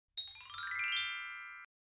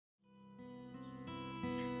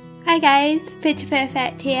Hi guys, Picture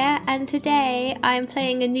Perfect here, and today I'm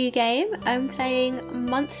playing a new game. I'm playing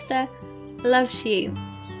Monster Loves You.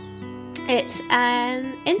 It's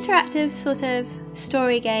an interactive sort of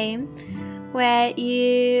story game where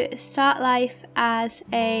you start life as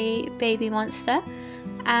a baby monster,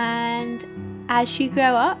 and as you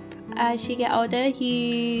grow up, as you get older,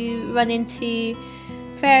 you run into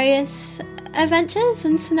various adventures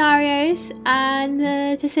and scenarios, and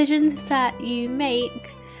the decisions that you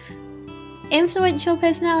make influence your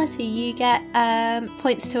personality. You get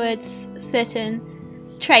points towards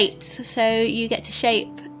certain traits, so you get to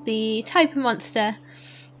shape the type of monster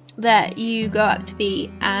that you grow up to be,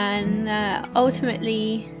 and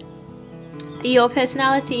ultimately your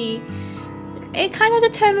personality, it kind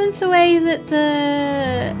of determines the way that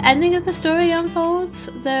the ending of the story unfolds.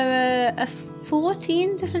 There are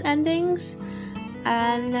 14 different endings,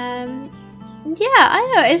 and yeah,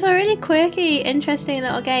 I know, it's a really quirky, interesting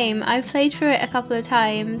little game. I've played through it a couple of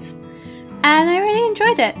times and I really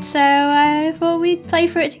enjoyed it, so I thought we'd play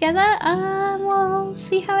through it together and we'll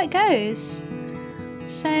see how it goes.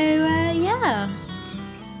 So yeah,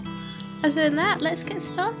 other than that, let's get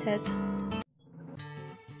started.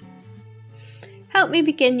 Help me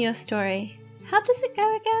begin your story. How does it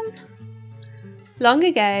go again? Long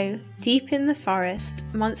ago, deep in the forest,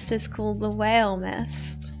 monsters called the whale mist.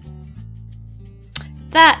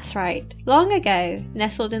 That's right, long ago,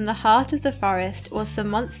 nestled in the heart of the forest was the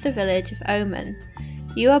monster village of Omen.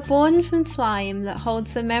 You are born from slime that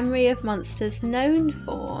holds the memory of monsters known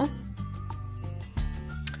for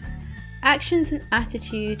actions and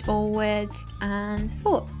attitude, or words and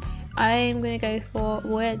thoughts. I'm going to go for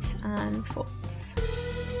words and thoughts.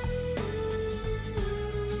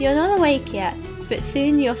 You're not awake yet, but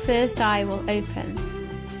soon your first eye will open.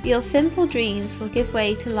 Your simple dreams will give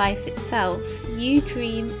way to life itself. You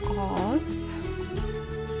dream of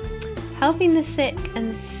helping the sick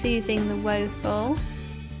and soothing the woeful,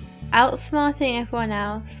 outsmarting everyone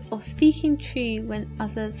else, or speaking true when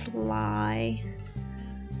others lie.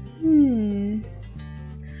 I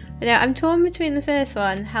know, I'm torn between the first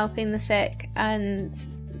one, helping the sick, and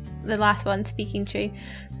the last one, speaking true.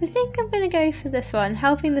 I think I'm going to go for this one,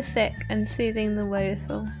 helping the sick and soothing the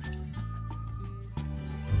woeful.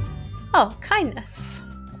 Oh, kindness.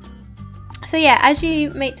 So yeah, as you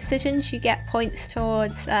make decisions, you get points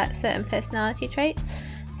towards certain personality traits.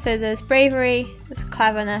 So there's bravery, there's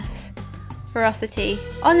cleverness, ferocity,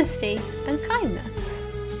 honesty, and kindness.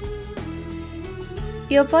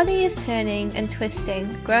 Your body is turning and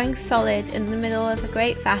twisting, growing solid in the middle of a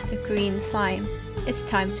great vat of green slime. It's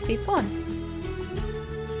time to be born.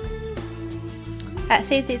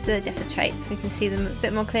 See, these are the different traits. You can see them a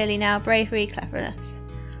bit more clearly now. Bravery, cleverness,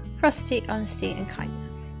 ferocity, honesty, and kindness.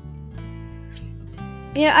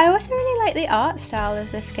 Yeah, I also really like the art style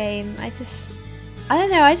of this game. I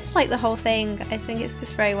don't know, I just like the whole thing. I think it's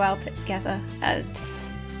just very well put together.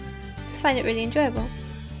 Just find it really enjoyable.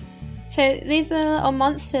 So these are the little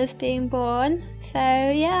monsters being born. So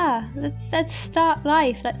yeah, let's start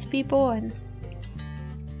life. Let's be born.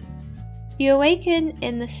 You awaken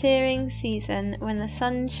in the searing season when the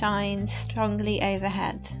sun shines strongly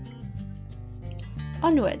overhead.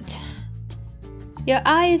 Onward. Your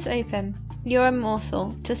eyes open. You're a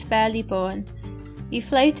morsel, just barely born. You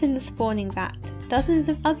float in the spawning vat. Dozens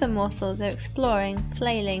of other morsels are exploring,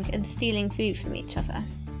 flailing, and stealing food from each other.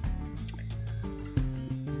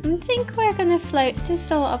 I think we're going to float just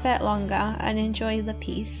a little bit longer and enjoy the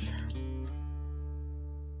peace.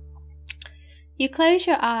 You close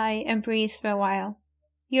your eye and breathe for a while.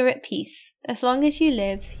 You're at peace. As long as you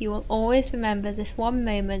live, you will always remember this one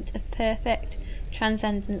moment of perfect,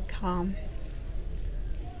 transcendent calm.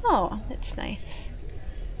 Oh, that's nice.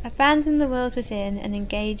 Abandon the world within and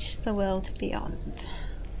engage the world beyond.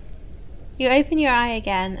 You open your eye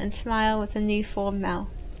again and smile with a new formed mouth.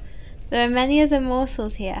 There are many other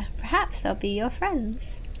morsels here. Perhaps they'll be your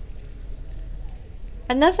friends.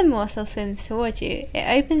 Another morsel swims towards you.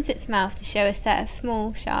 It opens its mouth to show a set of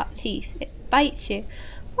small, sharp teeth. It bites you.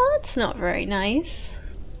 Well, that's not very nice.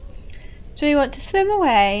 Do we want to swim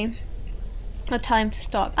away? Or tell him to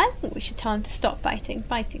stop? I think we should tell him to stop biting.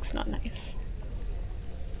 Biting's not nice.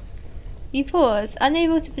 You pause,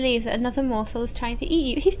 unable to believe that another morsel is trying to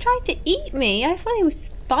eat you. He's trying to eat me? I thought he was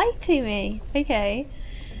just biting me. Okay.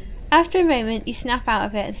 After a moment, you snap out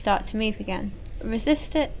of it and start to move again.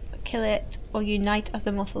 Resist it, kill it, or unite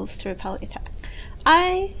other morsels to repel the attack.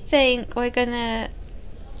 I think we're gonna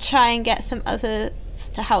try and get some others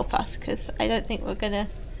to help us, because I don't think we're gonna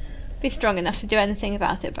be strong enough to do anything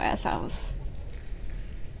about it by ourselves.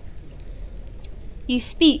 You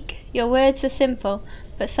speak. Your words are simple,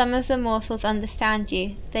 but some of the morsels understand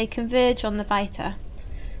you. They converge on the biter.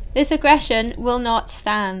 This aggression will not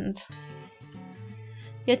stand.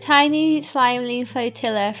 Your tiny, slimy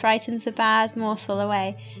flotilla frightens the bad morsel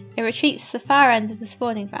away. It retreats to the far end of the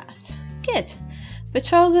spawning vat. Good.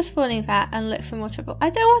 Patrol the spawning vat and look for more trouble. I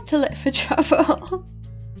don't want to look for trouble.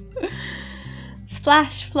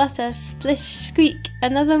 Splash, flutter, splish, squeak.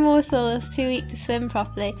 Another morsel is too weak to swim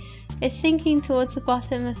properly. It's sinking towards the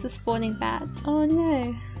bottom of the spawning vat. Oh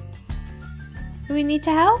no. We need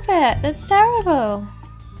to help it. That's terrible.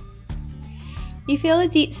 You feel a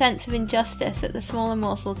deep sense of injustice at the smaller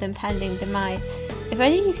morsel's impending demise. If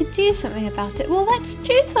only you could do something about it. Well, let's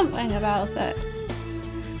do something about it.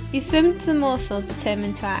 You swim to the morsel,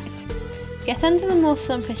 determined to act. Get under the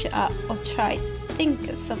morsel and push it up, or try to think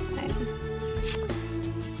of something.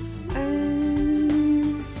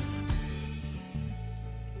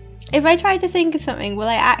 If I try to think of something, will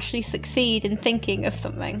I actually succeed in thinking of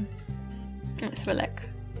something? Let's have a look.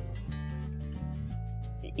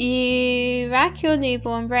 You rack your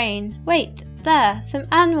newborn brain. Wait, there, some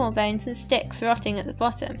animal bones and sticks rotting at the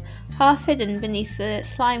bottom, half hidden beneath the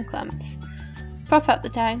slime clumps. Prop up the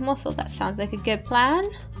dying morsel. That sounds like a good plan.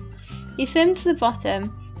 You swim to the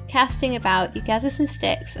bottom. Casting about, you gather some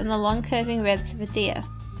sticks and the long curving ribs of a deer.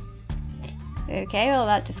 Okay, well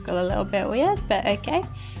that just got a little bit weird, but okay.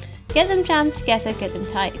 Get them jammed together good and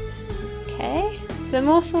tight. Okay. The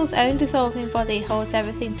morsel's own dissolving body holds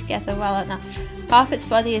everything together well enough. Half its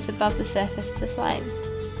body is above the surface of the slime.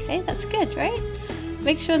 Okay, that's good, right?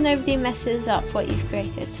 Make sure nobody messes up what you've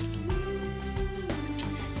created.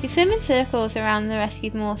 You swim in circles around the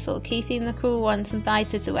rescued morsel, keeping the cruel ones and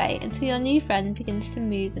biters away until your new friend begins to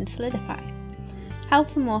move and solidify. Help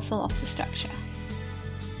the morsel off the structure.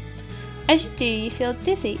 As you do, you feel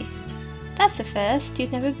dizzy. That's a first.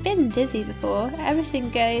 You've never been dizzy before. Everything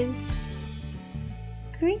goes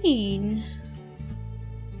green.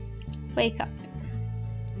 Wake up.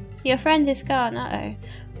 Your friend is gone,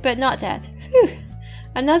 but not dead. Whew.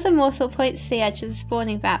 Another morsel points to the edge of the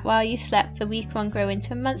spawning vat. While you slept, the weak one grew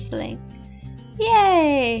into a monsterling.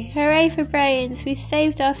 Yay! Hooray for brains! We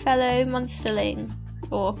saved our fellow monsterling.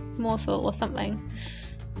 Or morsel or something.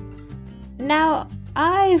 Now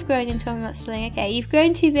I've grown into a monsterling. Okay, you've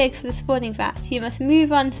grown too big for the spawning vat. You must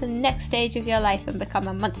move on to the next stage of your life and become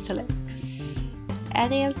a monsterling.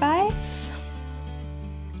 Any advice?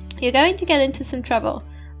 You're going to get into some trouble,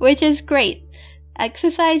 which is great.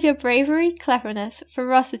 Exercise your bravery, cleverness,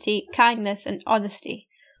 ferocity, kindness, and honesty.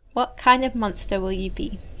 What kind of monster will you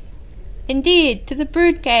be? Indeed, to the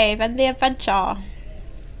brood cave and the adventure.